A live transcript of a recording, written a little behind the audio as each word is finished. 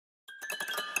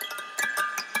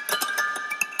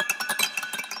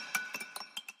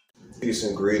Peace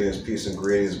and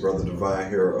greetings, Brother Divine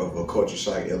here of Culture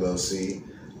Shock LLC,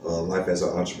 Life as an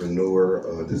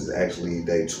Entrepreneur. This is actually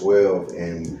day 12,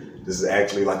 and this is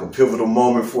actually like a pivotal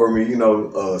moment for me.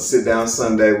 Sit down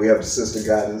Sunday. We have the Sister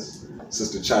Goddess,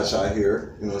 Sister Cha Cha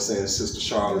here. You know what I'm saying? Sister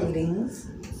Charlotte. Greetings.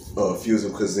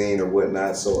 Fusion Cuisine or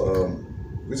whatnot. So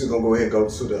we're just gonna go ahead and go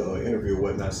to the interview or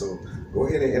whatnot. So go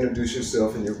ahead and introduce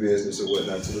yourself and your business or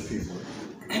whatnot to the people.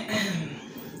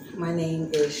 My name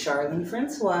is Charlene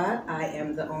Francois. I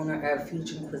am the owner of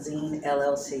Fusion Cuisine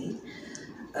LLC.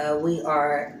 We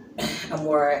are a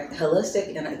more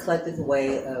holistic and eclectic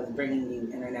way of bringing you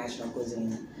international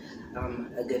cuisine,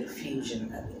 a good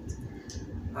fusion of it.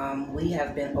 We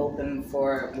have been open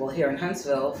here in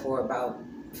Huntsville for about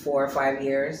 4 or 5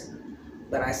 years,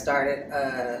 but I started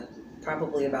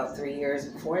probably about 3 years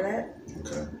before that.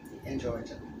 Okay. In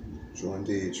Georgia. True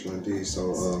indeed, true indeed.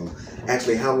 So,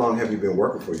 actually, how long have you been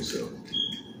working for yourself?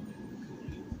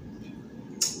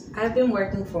 I've been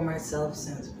working for myself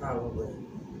since probably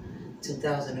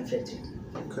 2015.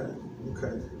 Okay.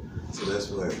 So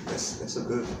that's a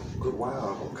good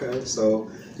while. Okay. So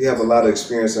you have a lot of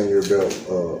experience on your belt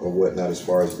or whatnot as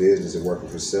far as business and working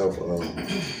for self.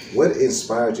 What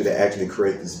inspired you to actually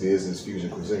create this business, Fusion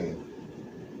Cuisine?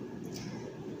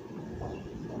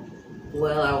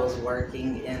 Well, I was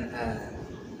working in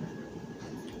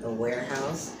a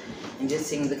warehouse and just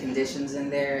seeing the conditions in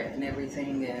there and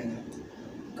everything, and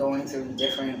going through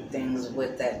different things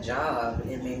with that job,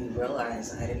 it made me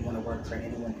realize I didn't want to work for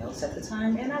anyone else at the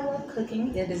time. And I love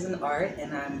cooking. It is an art,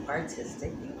 and I'm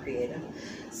artistic and creative.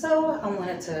 So I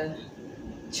wanted to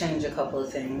change a couple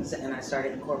of things, and I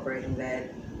started incorporating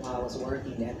that while I was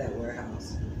working at that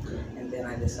warehouse. And then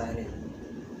I decided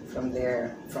from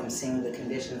there, from seeing the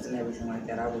conditions and everything like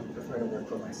that, I would prefer to work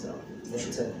for myself than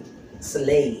to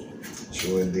slave.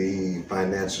 True indeed.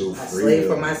 Financial freedom. Slave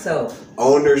for myself.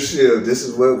 Ownership. This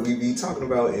is what we be talking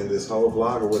about in this whole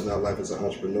vlog or whatnot, Life as an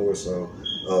Entrepreneur. So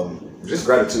just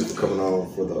gratitude for coming on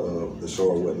for the show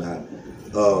or whatnot.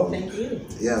 Thank you.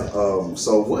 Yeah.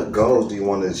 So what goals do you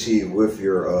want to achieve with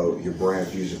your brand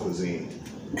Fusion Cuisine?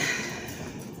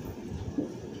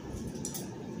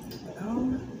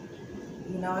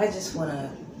 I just want to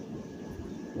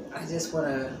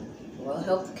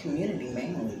help the community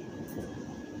mainly.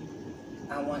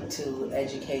 I want to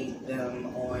educate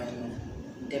them on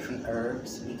different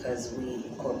herbs, because we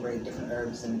incorporate different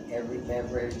herbs in every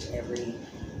beverage, every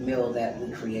meal that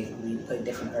we create. We put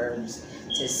different herbs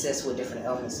to assist with different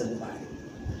elements of the body.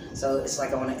 So it's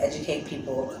like I want to educate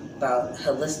people about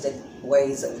holistic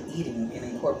ways of eating and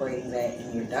incorporating that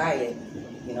in your diet,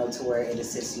 to where it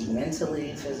assists you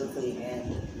mentally, physically,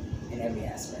 and in every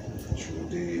aspect. True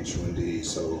indeed.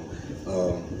 So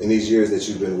in these years that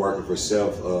you've been working for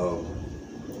self,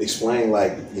 explain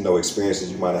experiences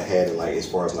you might have had as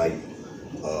far as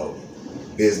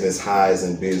business highs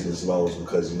and business lows,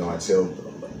 because I tell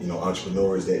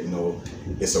entrepreneurs that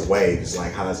it's a wave, it's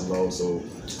like highs and lows. So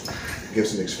give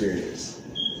some experience.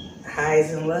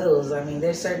 Highs and lows. I mean,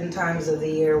 there's certain times of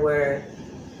the year where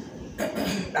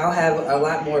I'll have a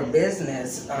lot more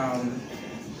business, where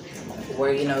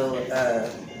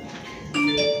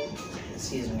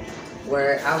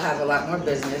I'll have a lot more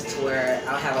business to where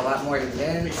I'll have a lot more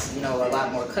events, a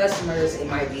lot more customers. It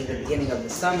might be the beginning of the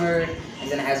summer, and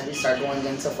then as we start going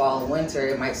into fall and winter,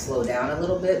 it might slow down a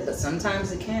little bit, but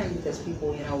sometimes it can, because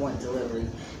people, want delivery,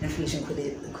 and Fusion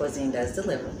Cuisine does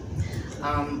deliver.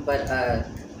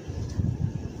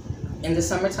 In the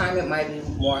summertime, it might be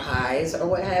more highs or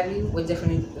what have you with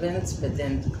different events, but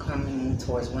then coming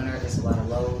towards winter, there's a lot of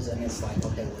lows, and it's like,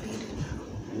 okay, what do you do now?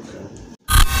 Okay.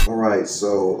 All right.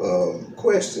 So,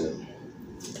 question: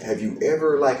 have you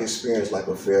ever experienced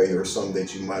a failure or something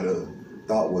that you might have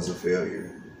thought was a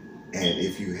failure? And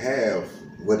if you have,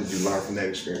 what did you learn from that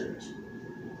experience?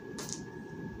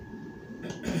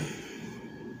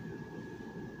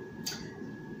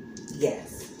 Yes.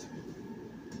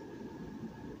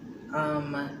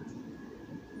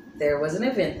 There was an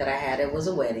event that I had. It was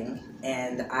a wedding,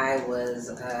 and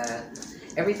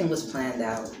everything was planned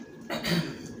out.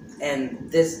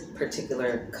 And this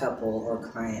particular couple or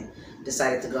client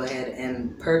decided to go ahead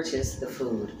and purchase the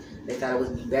food. They thought it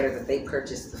would be better that they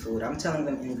purchased the food. I'm telling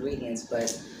them ingredients,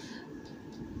 but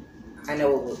I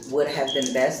know it would have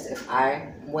been best if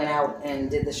I went out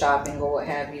and did the shopping or what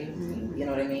have you, you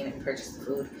know what I mean, and purchased the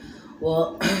food.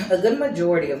 Well, a good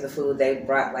majority of the food they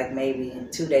brought maybe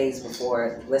 2 days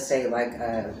before, let's say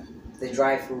the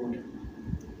dry food,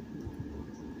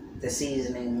 the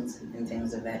seasonings and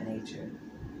things of that nature.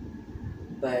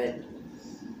 But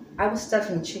I was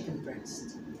stuffing chicken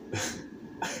breast.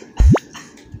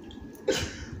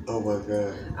 Oh my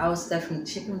God. I was stuffing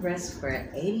chicken breasts for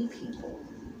 80 people.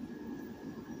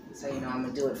 So, you know, I'm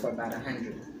going to do it for about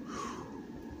 100.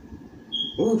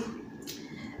 Oof.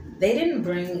 They didn't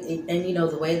bring it, and you know,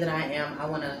 the way that I am, I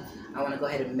want to go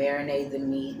ahead and marinate the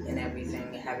meat and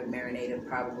everything, have it marinated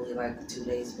probably like 2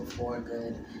 days before,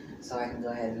 good, so I can go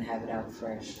ahead and have it out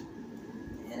fresh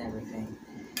and everything.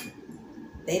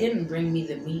 They didn't bring me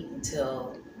the meat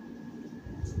until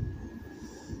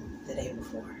the day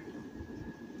before.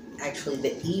 Actually,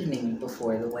 the evening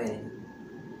before the wedding.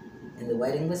 And the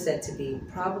wedding was set to be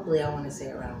probably, I want to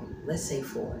say around, let's say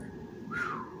 4.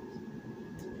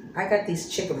 I got these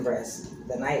chicken breasts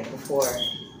the night before,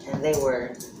 and they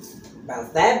were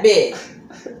about that big.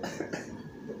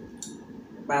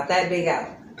 About that big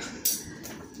out.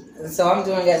 And so I'm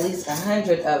doing at least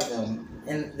 100 of them.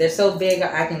 And they're so big,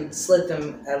 I can slit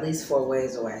them at least 4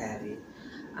 ways or what have you.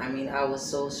 I mean, I was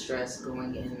so stressed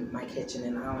going in my kitchen,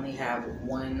 and I only have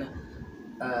one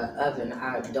oven.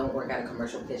 I don't work at a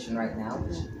commercial kitchen right now,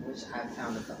 which I've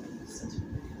found a couple since.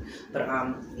 But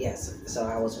yes, so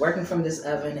I was working from this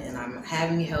oven, and I'm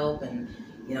having help, and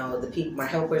you know, the people, my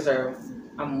helpers are,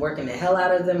 I'm working the hell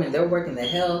out of them, and they're working the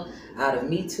hell out of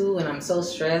me too, and I'm so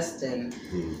stressed. And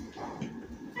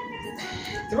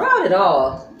throughout it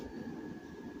all,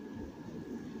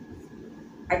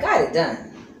 I got it done.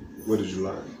 What did you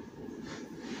learn?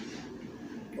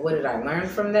 What did I learn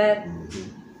from that?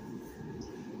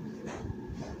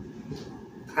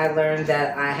 I learned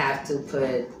that I have to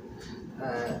put,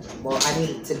 I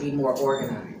needed to be more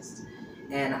organized.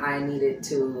 And I needed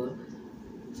to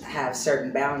have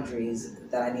certain boundaries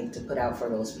that I needed to put out for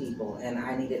those people. And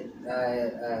I needed,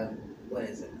 I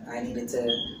needed to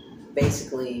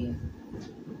basically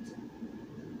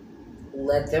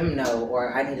let them know,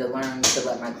 or I need to learn to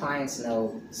let my clients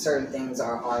know certain things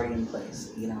are already in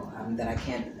place, you know, that I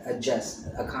can't adjust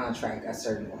a contract a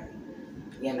certain way.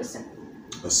 You understand?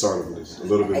 Assertiveness, a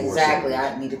little bit more. Exactly.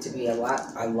 I needed to be a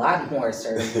lot more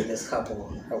assertive with this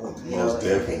couple, you know,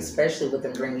 especially with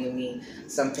them bringing me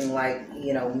something like,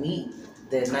 you know, meat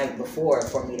the night before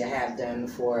for me to have done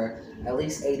for at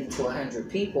least 80 to 100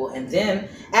 people, and then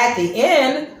at the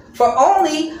end for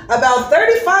only about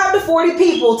 35 to 40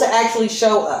 people to actually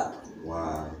show up.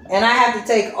 Wow. And I have to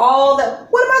take all that.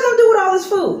 What am I going to do with all this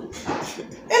food?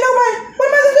 And nobody, what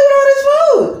am I going to do with all this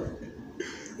food?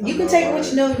 You can take it with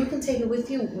you. No, you can take it with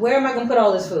you. Where am I going to put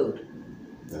all this food?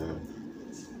 Yeah.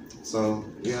 So,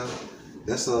 yeah,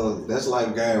 that's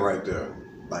life game right there.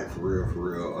 Like, for real.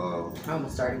 I'm going to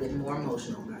start getting more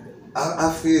emotional about it.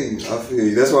 I feel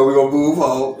you. That's why we're going to move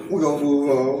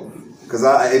on. Because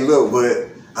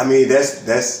I mean, that's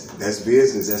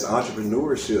business. That's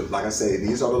entrepreneurship. Like I say,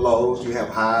 these are the lows. You have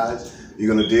highs.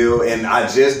 You're going to deal. And I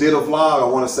just did a vlog. I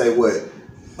want to say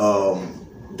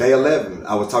day 11.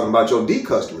 I was talking about your D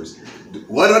customers.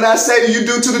 What did I say to you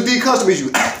do to the D customers?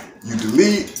 You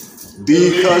delete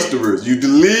D customers. You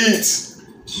delete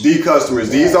D customers.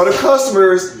 These are the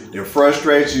customers that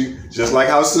frustrate you. Just like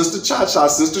how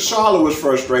Sister Charlotte was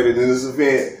frustrated in this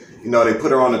event. You know, they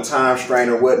put her on a time strain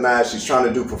or whatnot. She's trying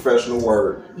to do professional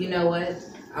work. You know what?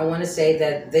 I want to say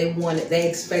that they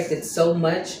expected so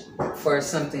much for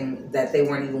something that they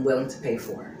weren't even willing to pay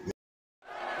for.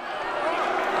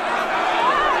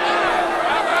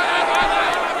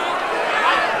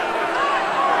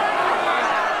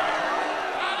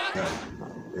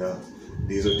 Yeah.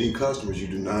 These are D customers.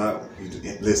 Do not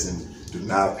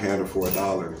pander for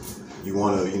 $1. You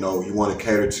want to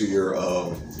cater to your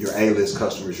A-list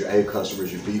customers, your A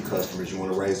customers, your B customers. You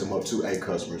want to raise them up to A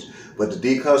customers. But the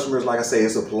D customers, like I say,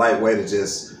 it's a polite way to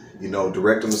just,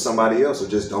 direct them to somebody else, or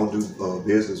just don't do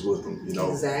business with them,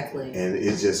 Exactly. And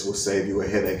it just will save you a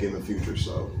headache in the future,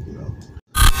 so,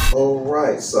 All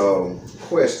right, so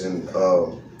question,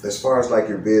 as far as like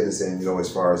your business and,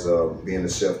 as far as being a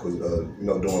chef,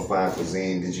 doing fine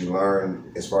cuisine, did you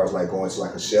learn as far as like going to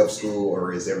like a chef school,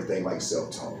 or is everything like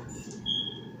self-taught?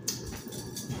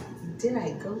 Did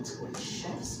I go to a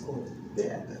chef school?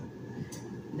 Yeah.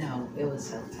 No, it was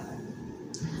self-taught.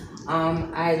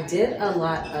 I did a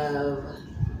lot of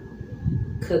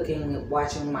cooking,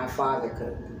 watching my father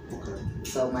cook. Okay.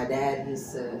 So my dad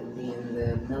used to be in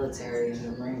the military, in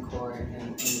the Marine Corps,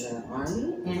 and in the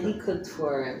Army, and he cooked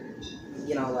for,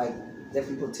 like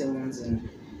different platoons and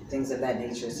things of that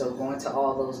nature. So going to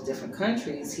all those different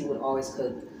countries, he would always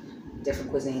cook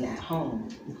different cuisine at home.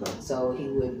 Okay. So he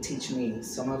would teach me.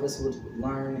 Some of us would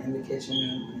learn in the kitchen,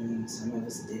 and some of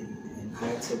us didn't. And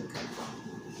I took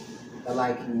a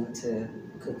liking to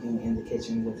cooking in the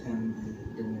kitchen with him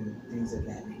and doing things of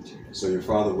that nature. So your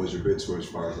father was your mentor as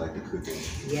far as like the cooking?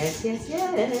 Yes.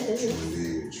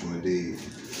 True indeed.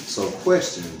 So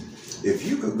question, If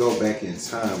you could go back in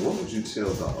time, what would you tell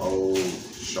the old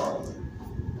Charlotte?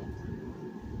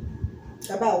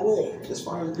 About what? As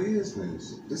far as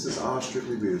business. This is all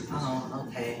strictly business. Oh,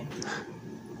 okay.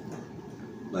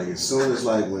 Like as soon as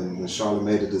like when Charlotte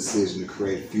made the decision to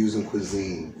create Fusion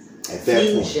Cuisine, at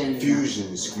that point,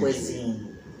 Fusion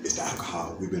Cuisine. It's the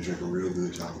alcohol. We've been drinking real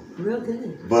good, y'all. Real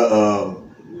good. But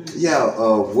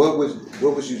what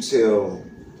would you tell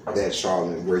that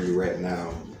Charlotte where you're at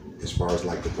now, as far as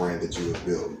like the brand that you have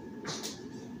built?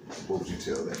 What would you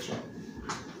tell that Charlotte?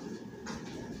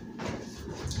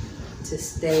 To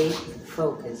stay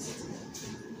focused.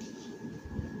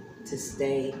 To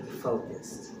stay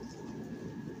focused.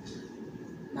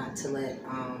 Not to let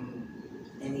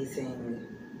anything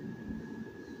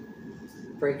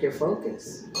break your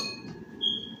focus.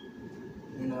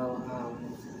 You know,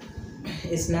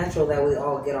 it's natural that we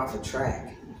all get off a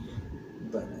track,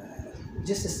 but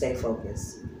just to stay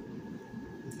focused.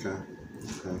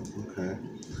 Okay.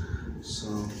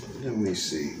 So let me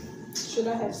see. Should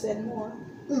I have said more?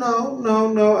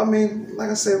 No. I mean, like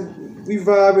I said, we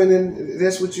vibing and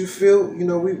that's what you feel. You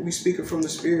know, we speaking from the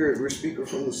spirit. We're speaking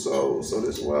from the soul. So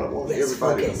that's what I want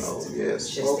everybody focused. to know. Yes,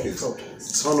 just stay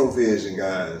focused. Tunnel vision,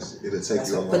 guys. It'll take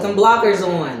you a long Put them blockers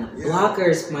on. Yeah.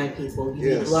 Blockers, my people.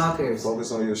 You need blockers.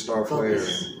 Focus on your star player.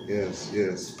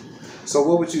 Yes. So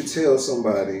what would you tell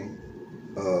somebody,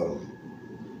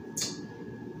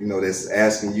 that's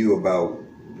asking you about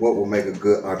what will make a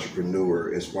good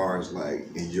entrepreneur as far as like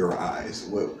in your eyes?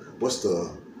 What's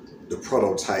the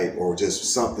prototype or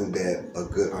just something that a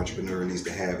good entrepreneur needs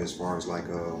to have as far as like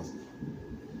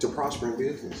to prosper in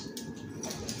business?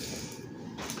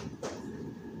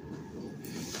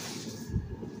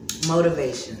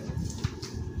 Motivation.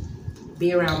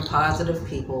 Be around positive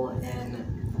people and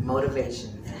motivation,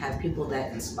 and have people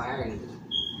that inspire you.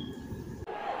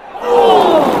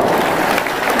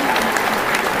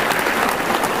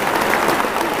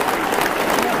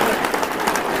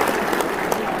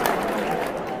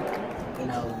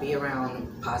 Be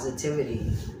around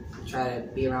positivity. Try to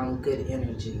be around good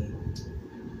energy.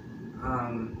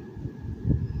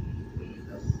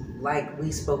 Like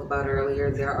we spoke about earlier,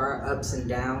 there are ups and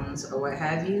downs or what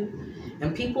have you.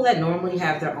 And people that normally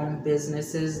have their own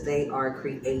businesses, they are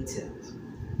creative.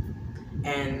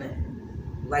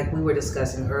 And like we were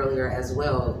discussing earlier as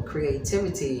well,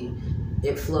 creativity,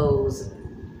 it flows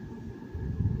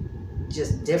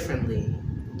just differently.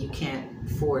 You can't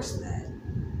force that.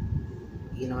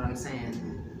 You know what I'm saying?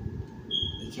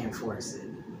 You can't force it.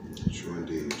 True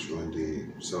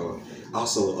indeed. So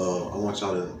also, I want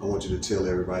you to tell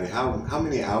everybody how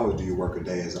many hours do you work a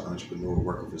day as an entrepreneur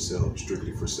working for self,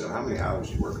 strictly for self? How many hours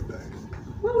do you work a day?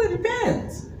 Well, it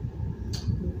depends.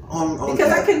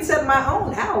 Because I can set my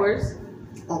own hours.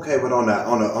 Okay, but on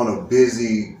a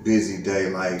busy day,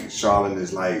 like Charlotte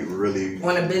is like really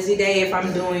on a busy day, if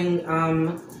I'm doing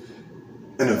an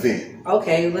event.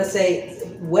 Okay, let's say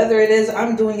whether it is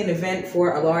I'm doing an event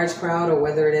for a large crowd or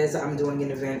whether it is I'm doing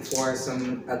an event for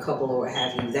a couple or what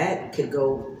have you, that could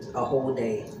go a whole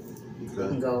day. Okay. It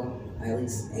can go at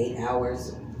least 8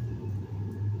 hours,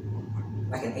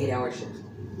 like an 8-hour shift.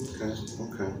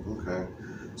 Okay.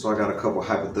 So I got a couple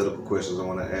hypothetical questions I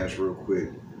want to ask real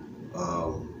quick.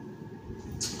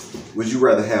 Would you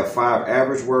rather have 5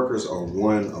 average workers or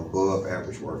 1 above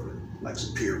average worker, like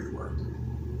superior worker?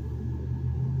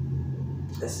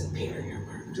 The superior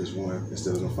worker. Just 1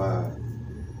 instead of the 5.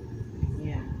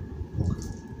 Yeah.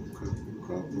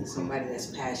 Okay. Somebody that's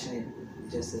passionate,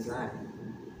 just as I. I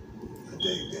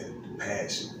dig that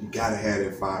passion. You gotta have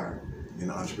that fire in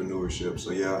entrepreneurship.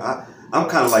 So yeah, I'm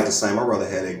kind of like the same. I'd rather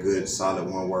have a good, solid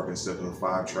 1 worker instead of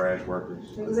 5 trash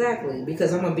workers. Exactly,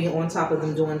 because I'm gonna be on top of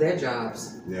them doing their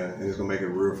jobs. Yeah, and it's gonna make it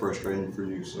real frustrating for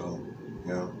you. So,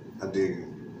 yeah, I dig it.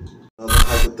 Another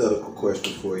hypothetical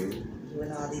question for you.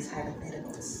 With all these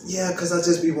hypotheticals. Yeah, because I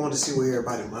just be wanting to see where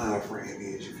everybody's mind frame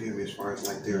is. You feel me? As far as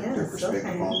like their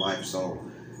perspective on life. So,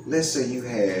 let's say you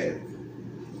had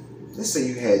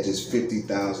just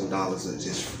 $50,000 of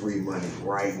just free money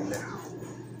right now.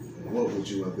 What would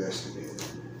you invest in?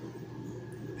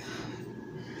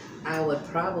 I would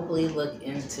probably look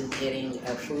into getting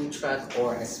a food truck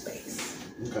or a space.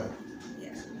 Okay.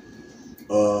 Yeah.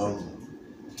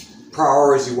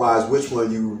 Priority wise, which one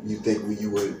you think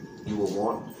you would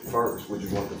want first? Would you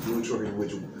want the food truck, or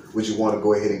would you want to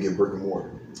go ahead and get brick and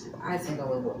mortar? I think I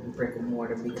would want brick and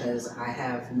mortar because I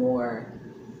have more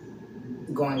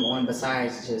going on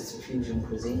besides just fusion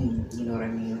cuisine. You know what I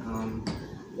mean?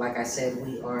 Like I said,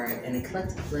 we are an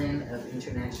eclectic blend of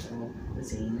international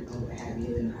cuisine or what have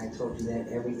you, and I told you that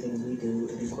everything we do,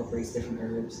 it incorporates different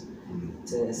herbs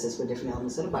to assist with different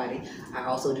elements of the body. I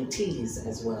also do teas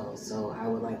as well, so I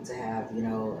would like to have, you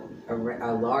know,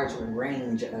 a large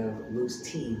range of loose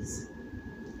teas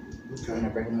in a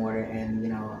brick and mortar, and, you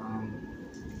know,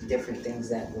 different things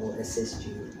that will assist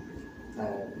you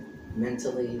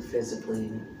mentally,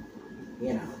 physically,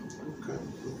 you know,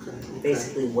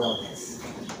 basically wellness.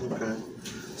 Okay.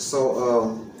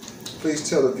 So, please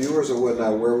tell the viewers or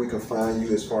whatnot where we can find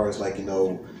you as far as, like, you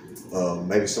know,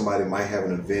 maybe somebody might have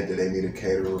an event that they need a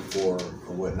caterer for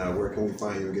or whatnot. Where can we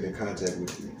find you and get in contact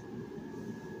with you?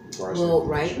 Well,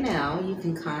 right now you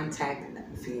can contact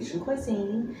Fusion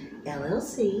Cuisine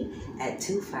LLC at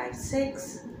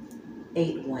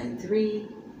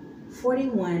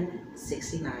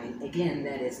 256-813-4169. Again,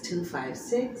 that is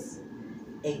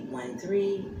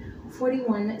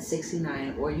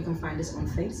 256-813-4169. Or you can find us on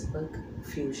Facebook,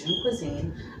 Fusion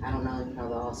Cuisine. I don't know, you know,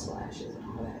 the all slashes and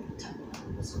all that type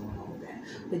of what's going on with that.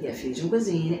 But yeah, Fusion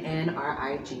Cuisine, and our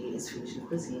IG is Fusion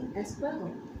Cuisine as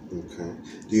well. Okay.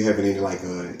 Do you have any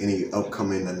any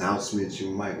upcoming announcements you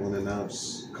might want to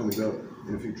announce coming up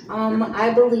in the future?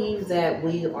 I believe that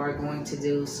we are going to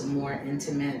do some more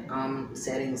intimate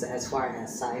settings as far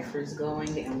as ciphers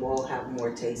going, and we'll have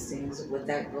more tastings with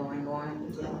that going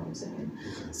on. You know what I'm saying?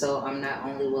 So not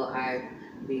only will I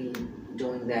be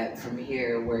doing that from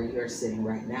here where you're sitting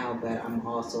right now, but I'm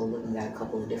also looking at a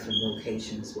couple of different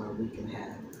locations where we can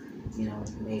have, you know,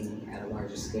 maybe at a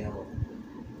larger scale,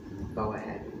 go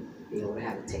ahead and be able to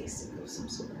have a tasting of some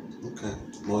sort. Okay,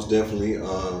 most definitely.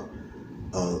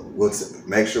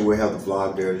 Make sure we have the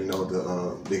vlog there. You know,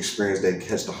 the experience, they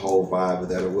catch the whole vibe of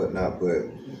that or whatnot.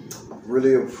 But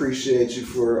really appreciate you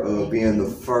for being the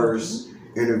first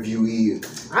interviewee.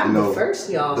 I'm the first,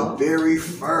 y'all. The very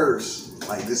first.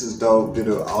 Like, this is dope. Did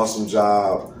an awesome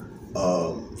job.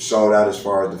 Showed out as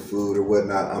far as the food or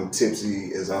whatnot. I'm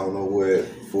tipsy as I don't know what,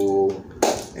 full,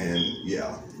 and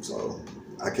yeah. So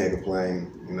I can't complain.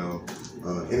 You know.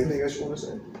 Anything else you want to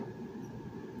say?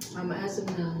 As of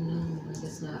now, no, I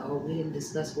guess not. Oh, we didn't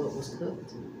discuss what was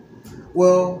cooked.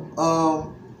 Well,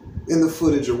 in the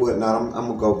footage or whatnot, I'm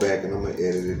gonna go back and I'm gonna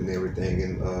edit it and everything,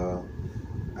 and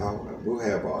we'll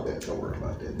have all that. Don't worry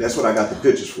about that. That's what I got the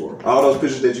pictures for. All those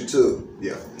pictures that you took,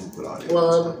 yeah, I'm gonna put all that.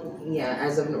 Well, yeah,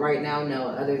 as of right now, no.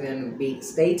 Other than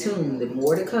stay tuned.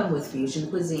 More to come with Fusion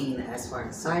Cuisine, as far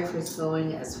as ciphers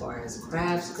going, as far as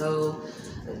crafts go,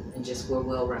 and just we're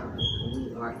well-rounded.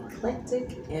 We are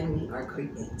eclectic and we are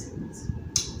creative.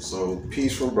 So,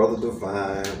 peace from Brother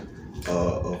Divine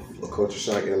of A Culture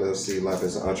Shock LLC, Life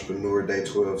as an Entrepreneur, Day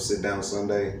 12, Sit Down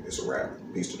Sunday. It's a wrap.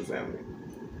 Peace to the family.